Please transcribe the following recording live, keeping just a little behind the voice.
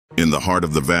In the heart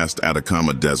of the vast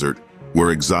Atacama Desert,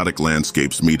 where exotic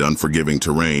landscapes meet unforgiving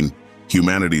terrain,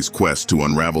 humanity's quest to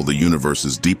unravel the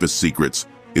universe's deepest secrets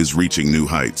is reaching new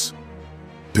heights.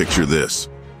 Picture this: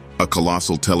 a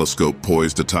colossal telescope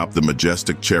poised atop the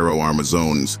majestic Cerro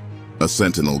Armazones, a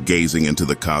sentinel gazing into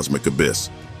the cosmic abyss.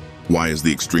 Why is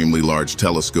the extremely large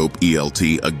telescope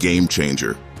ELT a game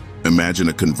changer? Imagine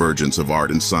a convergence of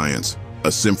art and science,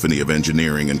 a symphony of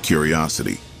engineering and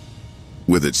curiosity.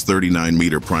 With its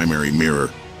 39-meter primary mirror,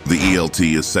 the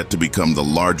ELT is set to become the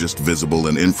largest visible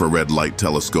and infrared light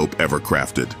telescope ever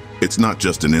crafted. It's not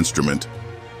just an instrument,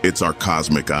 it's our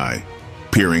cosmic eye,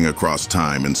 peering across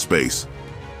time and space.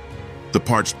 The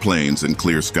parched plains and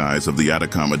clear skies of the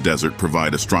Atacama Desert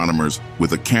provide astronomers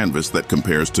with a canvas that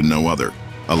compares to no other,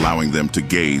 allowing them to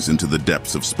gaze into the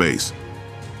depths of space.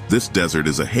 This desert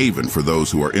is a haven for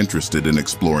those who are interested in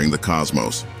exploring the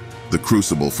cosmos. The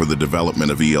crucible for the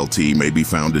development of ELT may be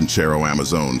found in Cerro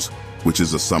Armazones, which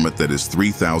is a summit that is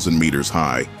 3,000 meters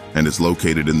high and is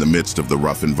located in the midst of the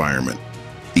rough environment.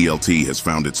 ELT has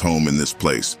found its home in this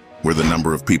place, where the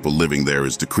number of people living there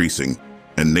is decreasing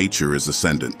and nature is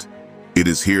ascendant. It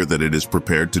is here that it is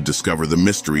prepared to discover the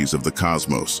mysteries of the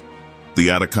cosmos. The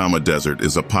Atacama Desert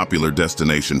is a popular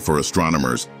destination for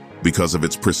astronomers because of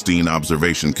its pristine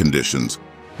observation conditions,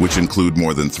 which include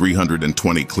more than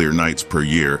 320 clear nights per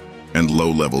year and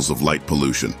low levels of light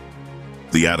pollution.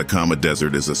 The Atacama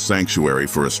Desert is a sanctuary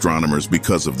for astronomers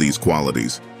because of these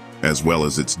qualities, as well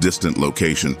as its distant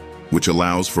location, which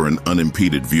allows for an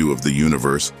unimpeded view of the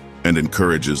universe and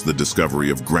encourages the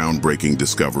discovery of groundbreaking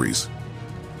discoveries.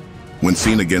 When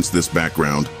seen against this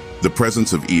background, the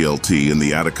presence of ELT in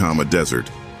the Atacama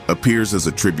Desert appears as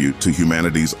a tribute to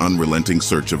humanity's unrelenting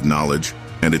search of knowledge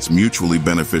and its mutually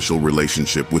beneficial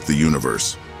relationship with the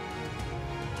universe.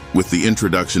 With the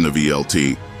introduction of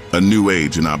ELT, a new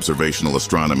age in observational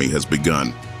astronomy has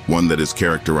begun, one that is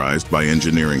characterized by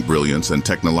engineering brilliance and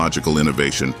technological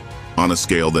innovation on a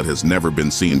scale that has never been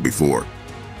seen before.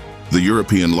 The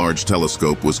European Large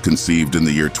Telescope was conceived in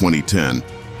the year 2010,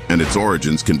 and its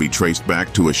origins can be traced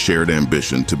back to a shared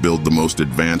ambition to build the most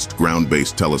advanced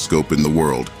ground-based telescope in the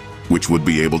world, which would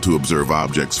be able to observe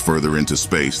objects further into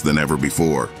space than ever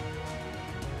before.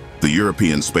 The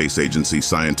European Space Agency's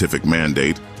scientific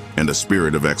mandate and a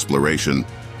spirit of exploration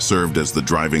served as the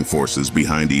driving forces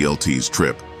behind ELT's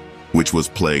trip, which was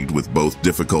plagued with both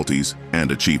difficulties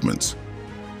and achievements.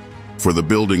 For the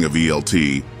building of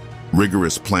ELT,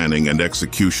 rigorous planning and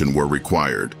execution were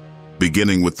required,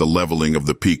 beginning with the leveling of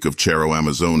the peak of Cerro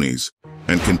Armazones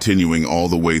and continuing all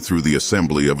the way through the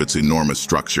assembly of its enormous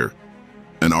structure.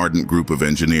 An ardent group of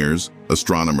engineers,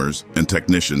 astronomers, and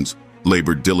technicians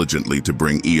labored diligently to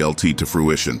bring ELT to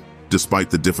fruition, despite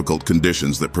the difficult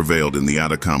conditions that prevailed in the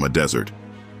Atacama Desert.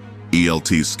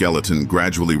 ELT's skeleton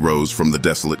gradually rose from the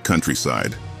desolate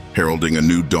countryside, heralding a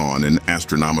new dawn in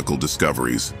astronomical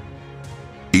discoveries.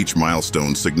 Each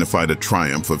milestone signified a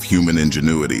triumph of human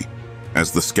ingenuity,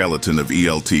 as the skeleton of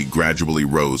ELT gradually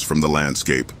rose from the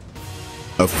landscape.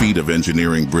 A feat of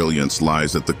engineering brilliance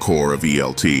lies at the core of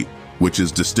ELT, which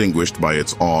is distinguished by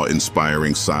its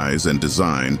awe-inspiring size and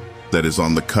design that is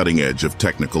on the cutting edge of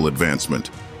technical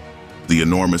advancement. The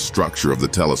enormous structure of the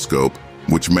telescope,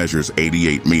 which measures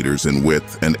 88 meters in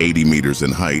width and 80 meters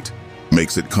in height,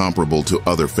 makes it comparable to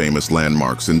other famous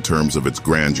landmarks in terms of its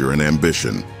grandeur and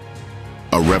ambition.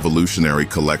 A revolutionary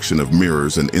collection of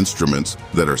mirrors and instruments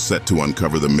that are set to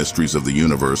uncover the mysteries of the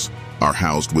universe are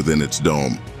housed within its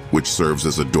dome, which serves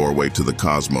as a doorway to the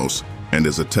cosmos and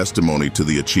is a testimony to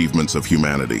the achievements of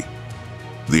humanity.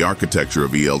 The architecture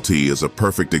of ELT is a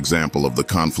perfect example of the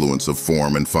confluence of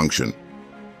form and function.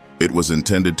 It was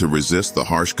intended to resist the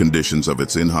harsh conditions of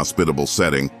its inhospitable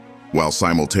setting while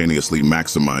simultaneously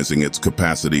maximizing its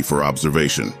capacity for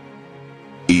observation.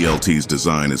 ELT's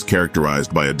design is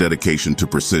characterized by a dedication to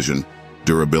precision,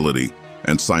 durability,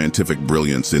 and scientific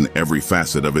brilliance in every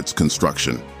facet of its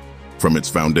construction, from its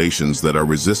foundations that are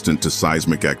resistant to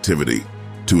seismic activity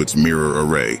to its mirror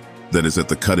array that is at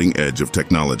the cutting edge of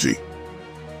technology.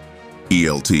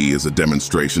 ELT is a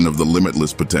demonstration of the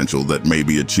limitless potential that may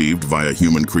be achieved via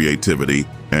human creativity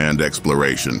and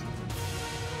exploration.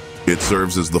 It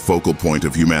serves as the focal point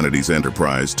of humanity's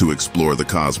enterprise to explore the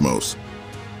cosmos.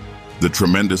 The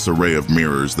tremendous array of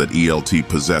mirrors that ELT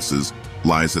possesses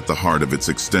lies at the heart of its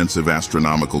extensive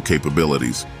astronomical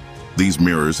capabilities. These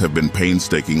mirrors have been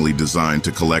painstakingly designed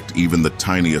to collect even the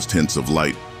tiniest hints of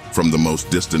light from the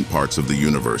most distant parts of the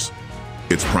universe.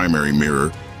 Its primary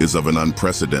mirror is of an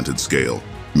unprecedented scale,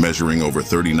 measuring over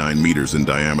 39 meters in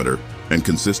diameter and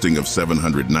consisting of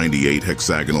 798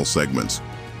 hexagonal segments.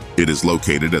 It is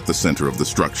located at the center of the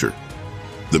structure.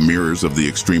 The mirrors of the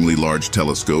extremely large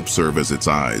telescope serve as its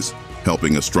eyes,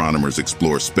 helping astronomers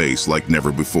explore space like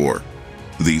never before.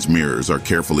 These mirrors are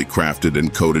carefully crafted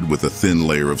and coated with a thin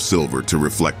layer of silver to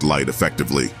reflect light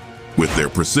effectively. With their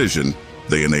precision,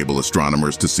 they enable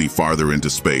astronomers to see farther into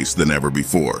space than ever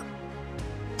before.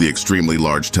 The extremely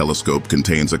large telescope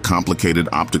contains a complicated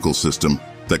optical system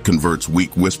that converts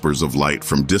weak whispers of light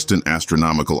from distant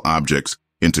astronomical objects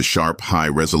into sharp,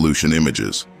 high-resolution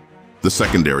images. The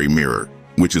secondary mirror,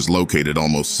 which is located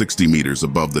almost 60 meters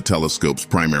above the telescope's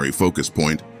primary focus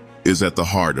point, is at the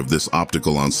heart of this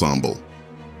optical ensemble.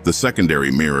 The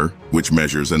secondary mirror, which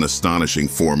measures an astonishing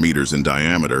 4 meters in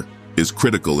diameter, is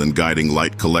critical in guiding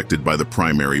light collected by the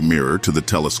primary mirror to the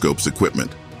telescope's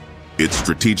equipment. Its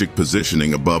strategic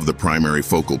positioning above the primary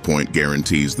focal point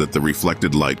guarantees that the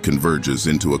reflected light converges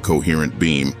into a coherent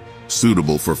beam,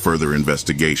 suitable for further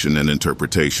investigation and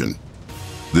interpretation.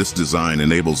 This design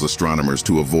enables astronomers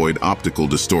to avoid optical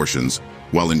distortions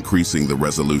while increasing the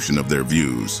resolution of their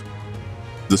views.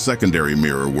 The secondary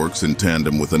mirror works in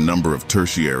tandem with a number of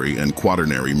tertiary and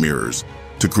quaternary mirrors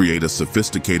to create a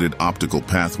sophisticated optical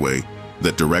pathway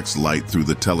that directs light through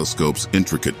the telescope's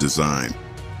intricate design.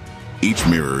 Each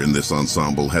mirror in this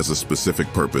ensemble has a specific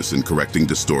purpose in correcting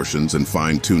distortions and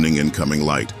fine-tuning incoming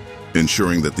light,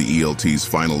 ensuring that the ELT's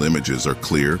final images are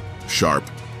clear, sharp,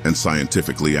 and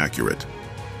scientifically accurate.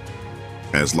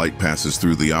 As light passes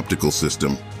through the optical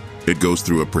system, it goes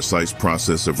through a precise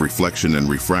process of reflection and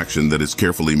refraction that is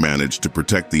carefully managed to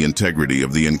protect the integrity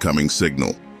of the incoming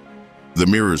signal. The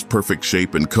mirror's perfect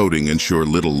shape and coating ensure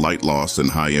little light loss and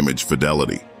high image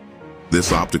fidelity.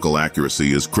 This optical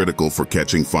accuracy is critical for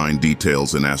catching fine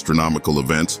details in astronomical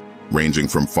events, ranging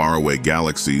from faraway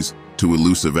galaxies to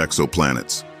elusive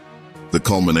exoplanets. The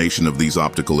culmination of these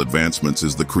optical advancements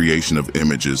is the creation of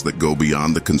images that go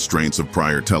beyond the constraints of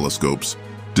prior telescopes,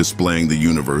 displaying the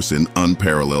universe in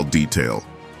unparalleled detail.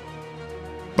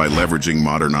 By leveraging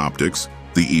modern optics,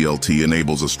 the ELT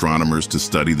enables astronomers to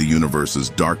study the universe's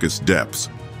darkest depths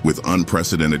with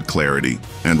unprecedented clarity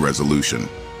and resolution.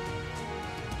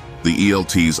 The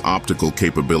ELT's optical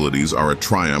capabilities are a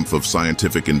triumph of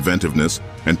scientific inventiveness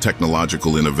and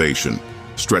technological innovation,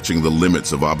 stretching the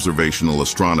limits of observational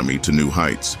astronomy to new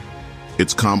heights.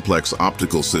 Its complex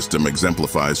optical system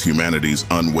exemplifies humanity's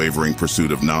unwavering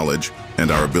pursuit of knowledge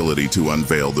and our ability to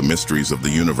unveil the mysteries of the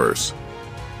universe.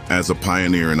 As a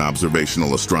pioneer in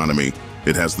observational astronomy,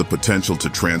 it has the potential to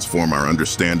transform our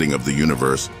understanding of the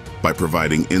universe by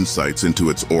providing insights into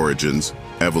its origins,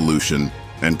 evolution,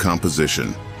 and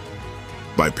composition.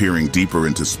 By peering deeper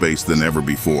into space than ever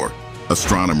before,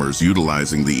 astronomers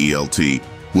utilizing the ELT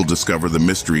will discover the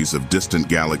mysteries of distant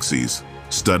galaxies,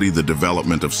 study the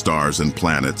development of stars and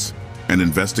planets, and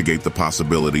investigate the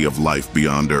possibility of life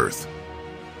beyond Earth.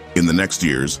 In the next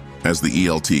years, as the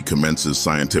ELT commences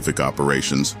scientific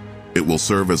operations, it will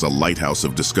serve as a lighthouse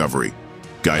of discovery,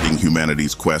 guiding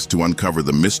humanity's quest to uncover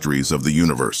the mysteries of the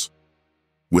universe.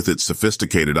 With its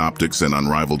sophisticated optics and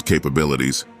unrivaled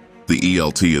capabilities, the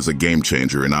ELT is a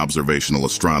game-changer in observational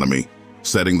astronomy,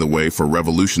 setting the way for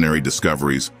revolutionary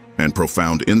discoveries and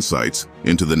profound insights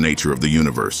into the nature of the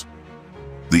universe.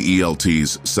 The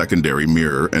ELT's secondary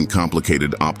mirror and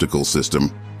complicated optical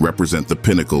system represent the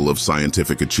pinnacle of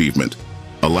scientific achievement,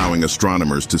 allowing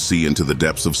astronomers to see into the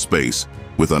depths of space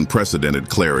with unprecedented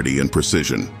clarity and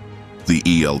precision. The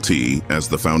ELT, as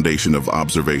the foundation of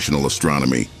observational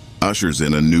astronomy, ushers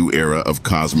in a new era of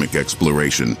cosmic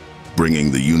exploration,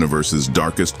 bringing the universe's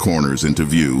darkest corners into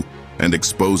view and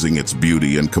exposing its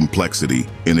beauty and complexity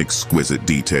in exquisite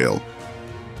detail.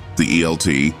 The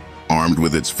ELT, armed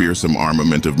with its fearsome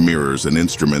armament of mirrors and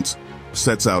instruments,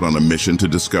 sets out on a mission to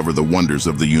discover the wonders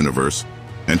of the universe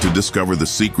and to discover the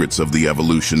secrets of the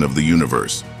evolution of the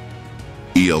universe.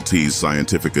 ELT's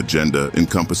scientific agenda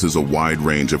encompasses a wide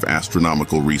range of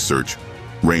astronomical research,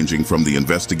 ranging from the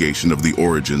investigation of the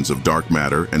origins of dark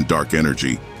matter and dark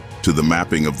energy to the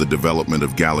mapping of the development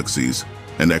of galaxies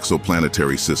and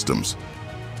exoplanetary systems.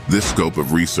 This scope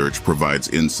of research provides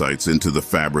insights into the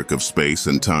fabric of space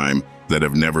and time that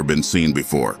have never been seen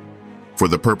before. For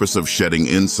the purpose of shedding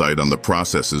insight on the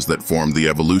processes that form the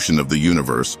evolution of the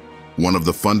universe, one of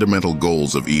the fundamental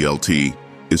goals of ELT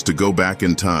is to go back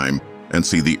in time and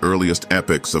see the earliest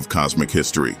epochs of cosmic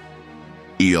history.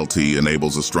 ELT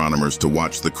enables astronomers to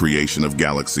watch the creation of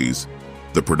galaxies,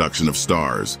 the production of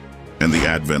stars, and the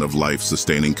advent of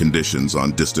life-sustaining conditions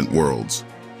on distant worlds.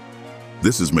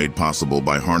 This is made possible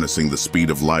by harnessing the speed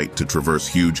of light to traverse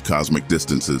huge cosmic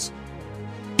distances.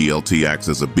 ELT acts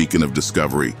as a beacon of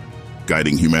discovery,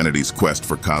 guiding humanity's quest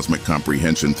for cosmic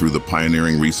comprehension through the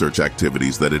pioneering research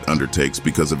activities that it undertakes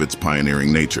because of its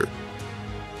pioneering nature.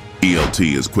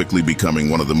 ELT is quickly becoming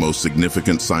one of the most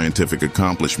significant scientific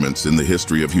accomplishments in the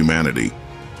history of humanity,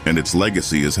 and its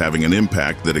legacy is having an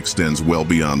impact that extends well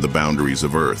beyond the boundaries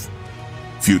of Earth.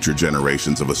 Future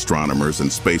generations of astronomers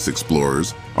and space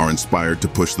explorers are inspired to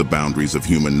push the boundaries of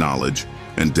human knowledge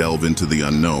and delve into the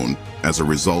unknown as a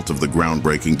result of the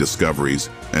groundbreaking discoveries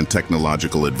and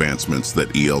technological advancements that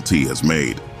ELT has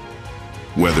made.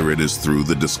 Whether it is through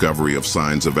the discovery of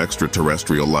signs of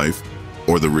extraterrestrial life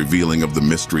or the revealing of the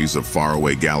mysteries of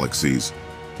faraway galaxies,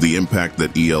 the impact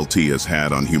that ELT has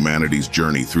had on humanity's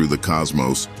journey through the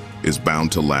cosmos is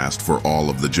bound to last for all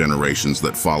of the generations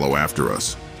that follow after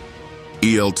us.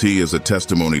 ELT is a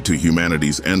testimony to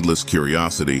humanity's endless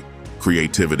curiosity,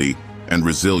 creativity, and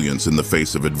resilience in the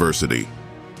face of adversity,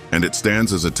 and it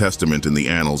stands as a testament in the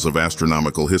annals of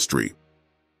astronomical history.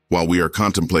 While we are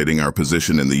contemplating our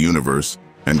position in the universe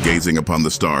and gazing upon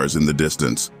the stars in the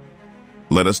distance,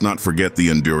 let us not forget the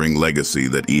enduring legacy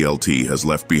that ELT has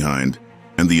left behind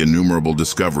and the innumerable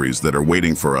discoveries that are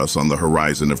waiting for us on the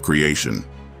horizon of creation.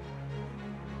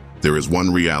 There is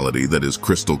one reality that is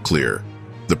crystal clear: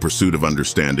 the pursuit of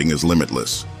understanding is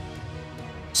limitless.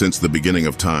 Since the beginning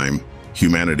of time,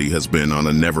 humanity has been on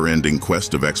a never-ending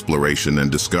quest of exploration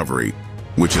and discovery,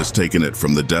 which has taken it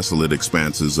from the desolate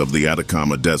expanses of the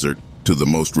Atacama Desert to the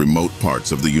most remote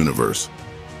parts of the universe.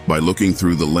 By looking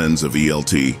through the lens of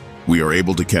ELT, we are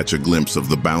able to catch a glimpse of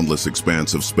the boundless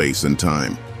expanse of space and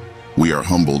time. We are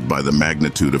humbled by the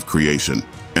magnitude of creation,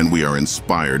 and we are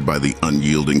inspired by the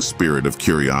unyielding spirit of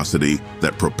curiosity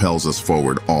that propels us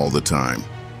forward all the time.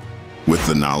 With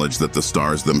the knowledge that the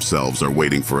stars themselves are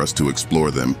waiting for us to explore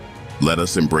them, let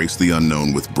us embrace the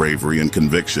unknown with bravery and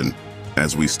conviction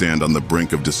as we stand on the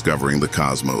brink of discovering the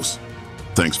cosmos.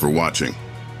 Thanks for watching.